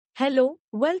Hello,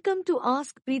 welcome to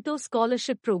Ask Preeto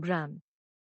Scholarship program.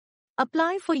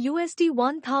 Apply for USD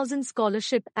 1000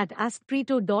 scholarship at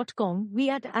Askpreeto.com. We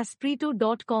at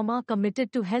Askpreeto.com are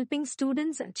committed to helping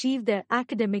students achieve their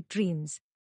academic dreams.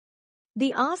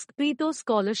 The Ask Preeto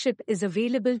Scholarship is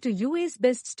available to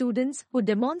US-based students who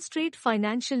demonstrate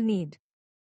financial need.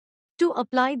 To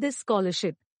apply this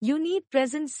scholarship, you need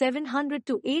present 700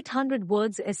 to 800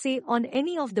 words essay on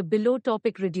any of the below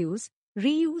topic: reduce,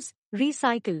 reuse,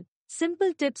 recycle,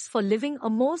 simple tips for living a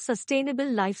more sustainable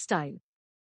lifestyle,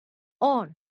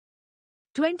 or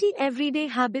 20 everyday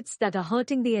habits that are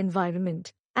hurting the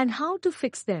environment and how to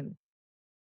fix them.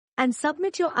 And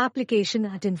submit your application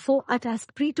at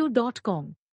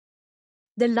info@askpreeto.com.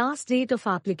 The last date of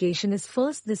application is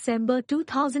 1st December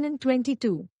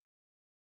 2022.